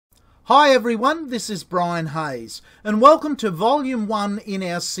Hi everyone, this is Brian Hayes and welcome to Volume 1 in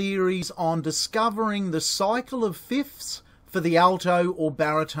our series on discovering the cycle of fifths for the alto or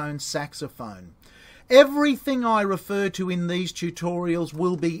baritone saxophone. Everything I refer to in these tutorials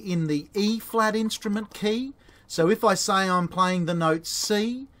will be in the E-flat instrument key, so if I say I'm playing the note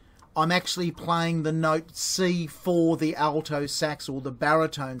C, I'm actually playing the note C for the alto sax or the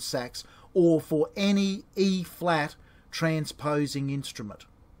baritone sax or for any E-flat transposing instrument.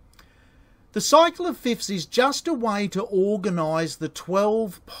 The cycle of fifths is just a way to organise the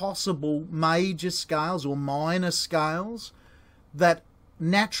 12 possible major scales or minor scales that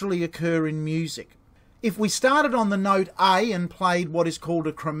naturally occur in music. If we started on the note A and played what is called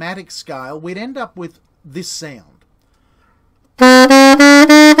a chromatic scale, we'd end up with this sound.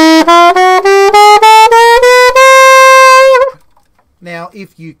 Now,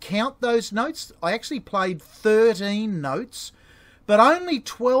 if you count those notes, I actually played 13 notes, but only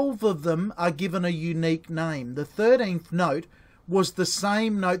 12 of them are given a unique name. The 13th note was the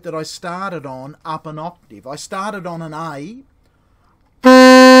same note that I started on up an octave. I started on an A,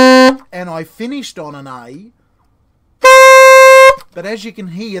 and I finished on an A, but as you can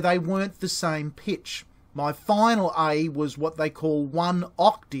hear, they weren't the same pitch. My final A was what they call 1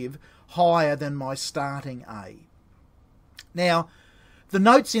 octave higher than my starting A. Now, the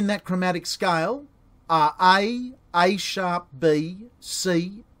notes in that chromatic scale are A sharp B,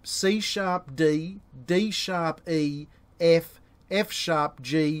 C, C sharp D, D sharp E, F, F sharp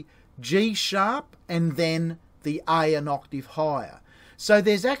G, G sharp, and then the A an octave higher. So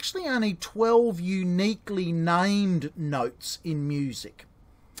there's actually only 12 uniquely named notes in music.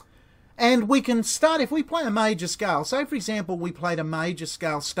 And we can start, if we play a major scale, say for example we played a major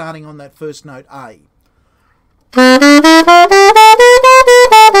scale starting on that first note A.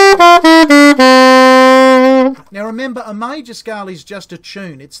 Now remember, a major scale is just a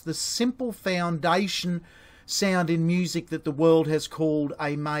tune. It's the simple foundation sound in music that the world has called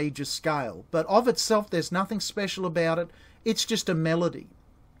a major scale. But of itself, there's nothing special about it. It's just a melody.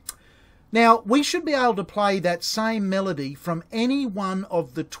 Now, we should be able to play that same melody from any one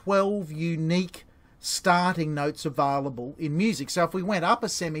of the 12 unique starting notes available in music. So if we went up a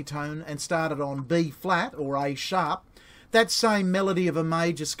semitone and started on B flat or A sharp, that same melody of a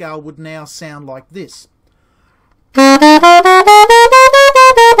major scale would now sound like this.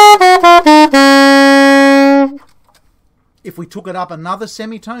 If we took it up another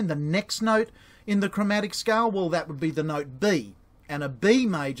semitone, the next note in the chromatic scale, well, that would be the note B, and a B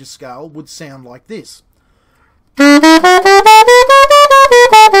major scale would sound like this.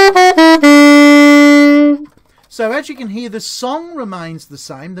 So as you can hear, the song remains the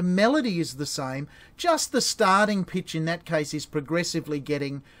same, the melody is the same, just the starting pitch in that case is progressively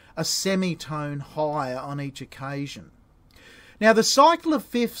getting a semitone higher on each occasion. Now the cycle of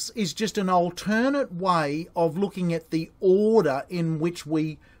fifths is just an alternate way of looking at the order in which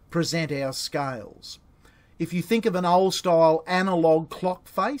we present our scales. If you think of an old style analog clock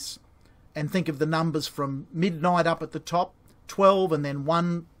face and think of the numbers from midnight up at the top, 12 and then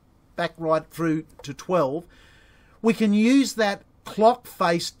 1 back right through to 12, we can use that clock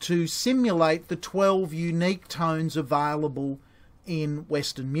face to simulate the 12 unique tones available in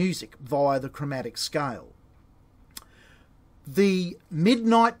Western music via the chromatic scale. The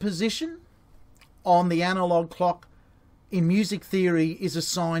midnight position on the analog clock in music theory is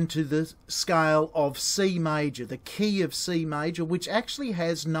assigned to the scale of C major, the key of C major, which actually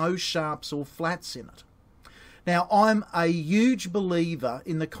has no sharps or flats in it. Now, I'm a huge believer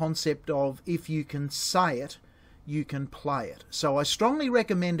in the concept of if you can say it, you can play it. So I strongly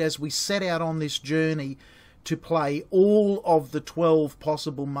recommend, as we set out on this journey to play all of the 12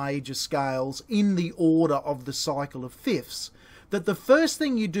 possible major scales in the order of the cycle of fifths, that the first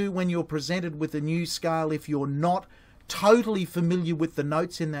thing you do when you're presented with a new scale, if you're not totally familiar with the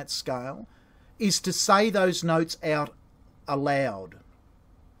notes in that scale, is to say those notes out aloud.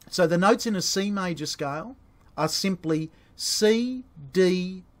 So the notes in a C major scale are simply C,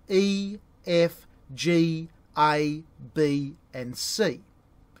 D, E, F, G, A, B and C.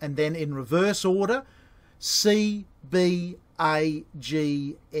 And then in reverse order, C, B, A,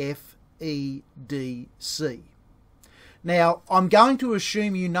 G, F, E, D, C. Now, I'm going to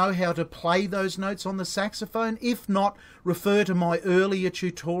assume you know how to play those notes on the saxophone. If not, refer to my earlier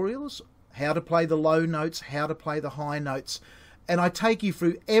tutorials, how to play the low notes, how to play the high notes, and I take you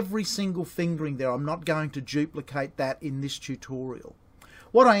through every single fingering there. I'm not going to duplicate that in this tutorial.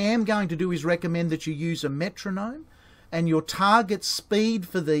 What I am going to do is recommend that you use a metronome, and your target speed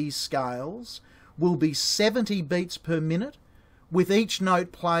for these scales will be 70 beats per minute, with each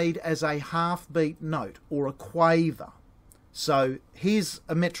note played as a half beat note or a quaver. So here's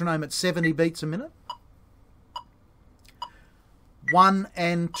a metronome at 70 beats a minute. 1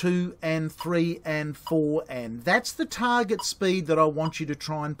 and 2 and 3 and 4 and. That's the target speed that I want you to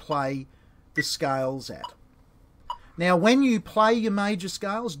try and play the scales at. Now when you play your major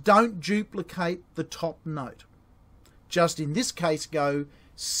scales, don't duplicate the top note. Just in this case go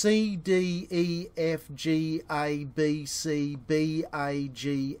C, D, E, F, G, A, B, C, B, A,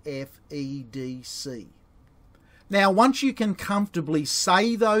 G, F, E, D, C. Now, once you can comfortably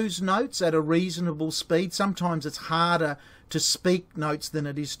say those notes at a reasonable speed, sometimes it's harder to speak notes than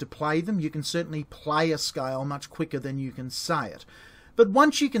it is to play them. You can certainly play a scale much quicker than you can say it. But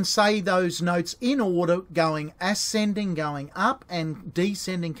once you can say those notes in order, going ascending, going up, and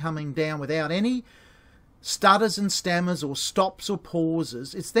descending, coming down without any stutters and stammers or stops or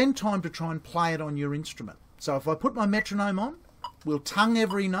pauses, it's then time to try and play it on your instrument. So if I put my metronome on, we'll tongue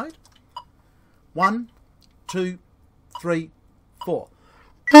every note. 1, 2, 3, 4.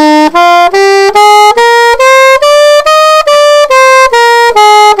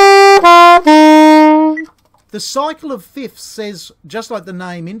 The cycle of fifths says, just like the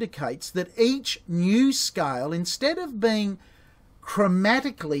name indicates, that each new scale, instead of being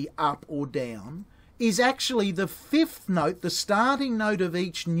chromatically up or down, is actually the fifth note. The starting note of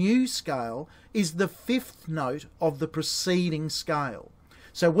each new scale is the fifth note of the preceding scale.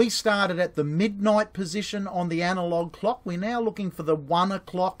 So we started at the midnight position on the analog clock. We're now looking for the 1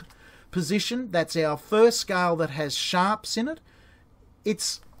 o'clock position. That's our first scale that has sharps in it.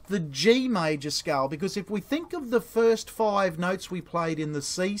 It's the G major scale, because if we think of the first 5 notes we played in the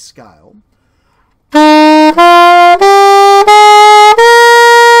C scale,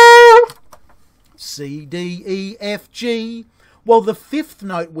 C, D, E, F, G, well, the fifth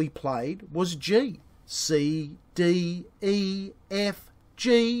note we played was G. C, D, E, F,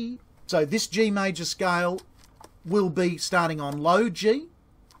 G. So this G major scale will be starting on low G,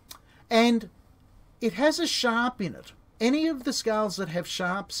 and it has a sharp in it. Any of the scales that have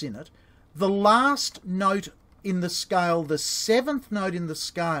sharps in it, the last note in the scale, the 7th note in the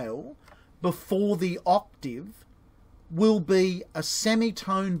scale before the octave, will be a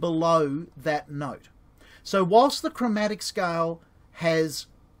semitone below that note. So whilst the chromatic scale has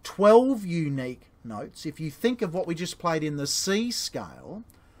 12 unique notes, if you think of what we just played in the C scale,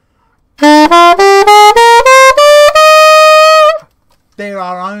 there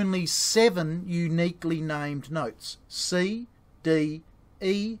are only 7 uniquely named notes. C, D,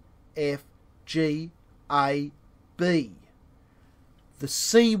 E, F, G, A, B. The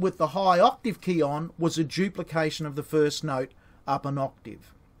C with the high octave key on was a duplication of the first note up an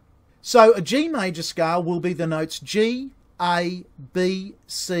octave. So a G major scale will be the notes G, A, B,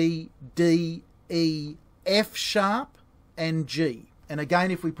 C, D, E, F sharp and G. And again,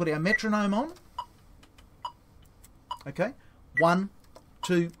 if we put our metronome on, okay, 1,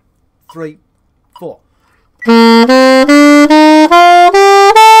 2, 3, 4.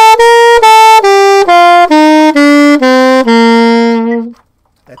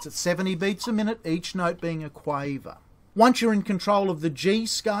 That's at 70 beats a minute, each note being a quaver. Once you're in control of the G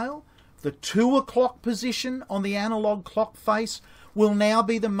scale, the 2 o'clock position on the analog clock face will now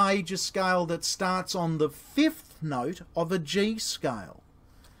be the major scale that starts on the 5th note of a G scale.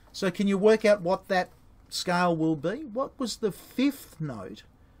 So can you work out what that scale will be? What was the 5th note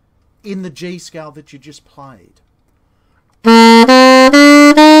in the G scale that you just played?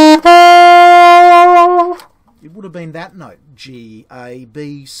 It would have been that note. G, A,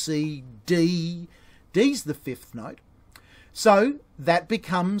 B, C, D. D's the 5th note. So that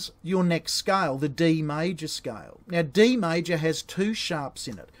becomes your next scale, the D major scale. Now D major has 2 sharps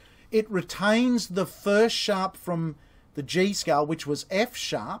in it. It retains the first sharp from the G scale, which was F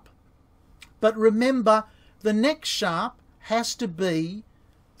sharp. But remember, the next sharp has to be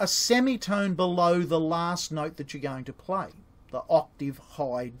a semitone below the last note that you're going to play, the octave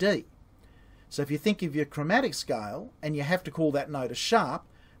high D. So if you think of your chromatic scale and you have to call that note a sharp,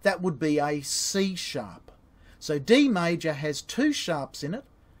 that would be a C sharp. So D major has 2 sharps in it,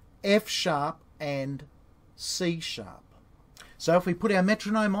 F sharp and C sharp. So if we put our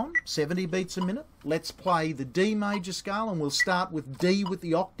metronome on, 70 beats a minute, let's play the D major scale, and we'll start with D with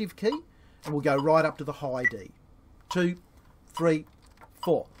the octave key, and we'll go right up to the high D. 2, 3,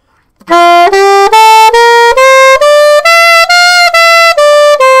 4.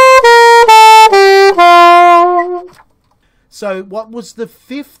 So what was the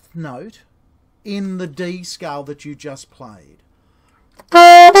 5th note in the D scale that you just played?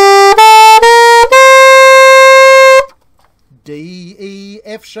 D, E,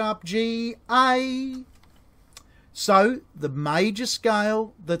 F sharp, G, A. So the major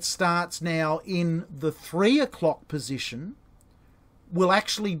scale that starts now in the 3 o'clock position will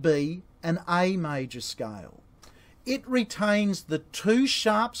actually be an A major scale. It retains the two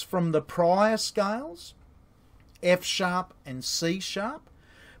sharps from the prior scales, F sharp and C sharp,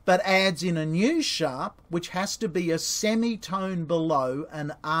 but adds in a new sharp which has to be a semitone below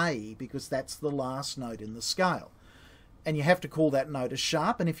an A, because that's the last note in the scale. And you have to call that note a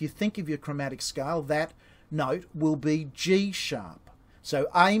sharp, and if you think of your chromatic scale, that note will be G sharp. So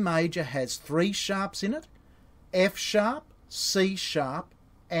A major has three sharps in it, F sharp, C sharp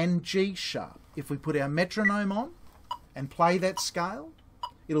and G sharp. If we put our metronome on and play that scale,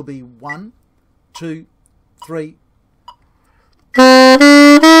 it'll be 1, 2, 3.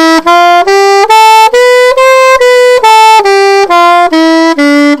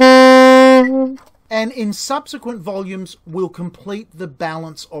 And in subsequent volumes, we'll complete the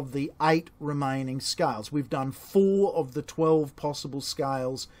balance of the 8 remaining scales. We've done 4 of the 12 possible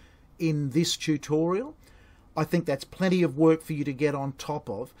scales in this tutorial. I think that's plenty of work for you to get on top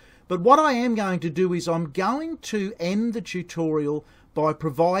of. But what I am going to do is I'm going to end the tutorial by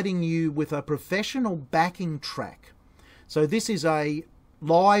providing you with a professional backing track. So this is a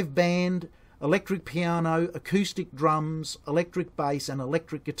live band, electric piano, acoustic drums, electric bass and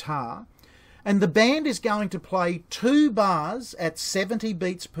electric guitar. And the band is going to play 2 bars at 70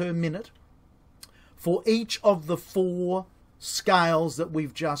 beats per minute for each of the 4 scales that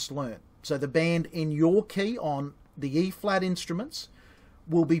we've just learnt. So the band in your key on the E flat instruments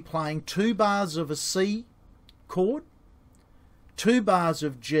will be playing 2 bars of a C chord, 2 bars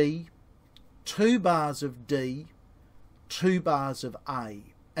of G, 2 bars of D, 2 bars of A.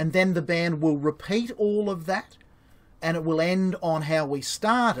 And then the band will repeat all of that, and it will end on how we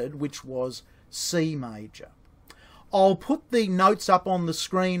started, which was C major. I'll put the notes up on the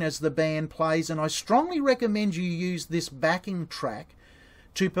screen as the band plays, and I strongly recommend you use this backing track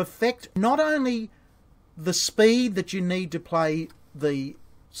to perfect not only the speed that you need to play the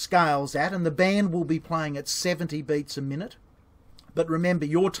scales at, and the band will be playing at 70 beats a minute, but remember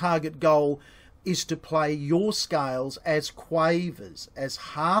your target goal is to play your scales as quavers, as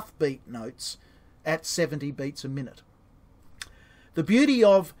half beat notes at 70 beats a minute. The beauty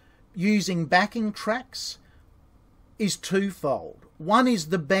of using backing tracks is twofold. One is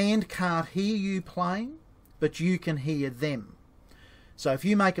the band can't hear you playing, but you can hear them. So if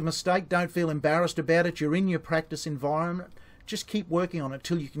you make a mistake, don't feel embarrassed about it. You're in your practice environment. Just keep working on it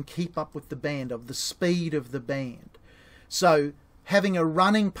till you can keep up with the band, of the speed of the band. So having a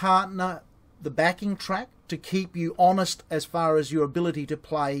running partner, the backing track, to keep you honest as far as your ability to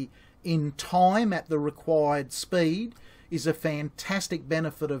play in time at the required speed is a fantastic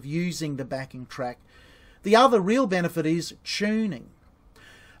benefit of using the backing track. The other real benefit is tuning.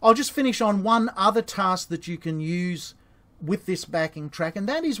 I'll just finish on one other task that you can use with this backing track, and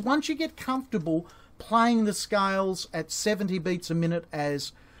that is once you get comfortable playing the scales at 70 beats a minute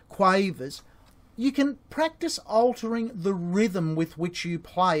as quavers, you can practice altering the rhythm with which you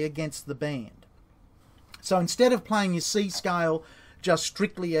play against the band. So instead of playing your C scale just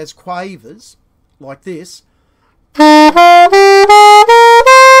strictly as quavers, like this,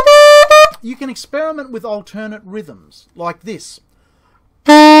 you can experiment with alternate rhythms, like this.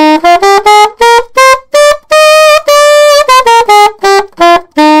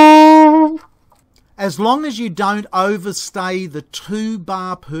 As long as you don't overstay the 2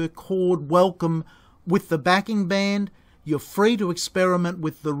 bar per chord welcome with the backing band, you're free to experiment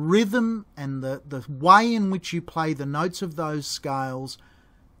with the rhythm and the way in which you play the notes of those scales,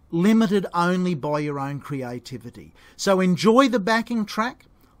 limited only by your own creativity. So enjoy the backing track.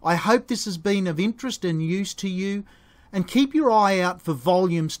 I hope this has been of interest and use to you, and keep your eye out for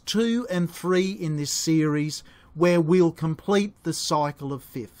volumes 2 and 3 in this series, where we'll complete the cycle of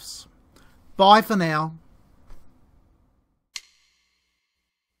fifths. Bye for now.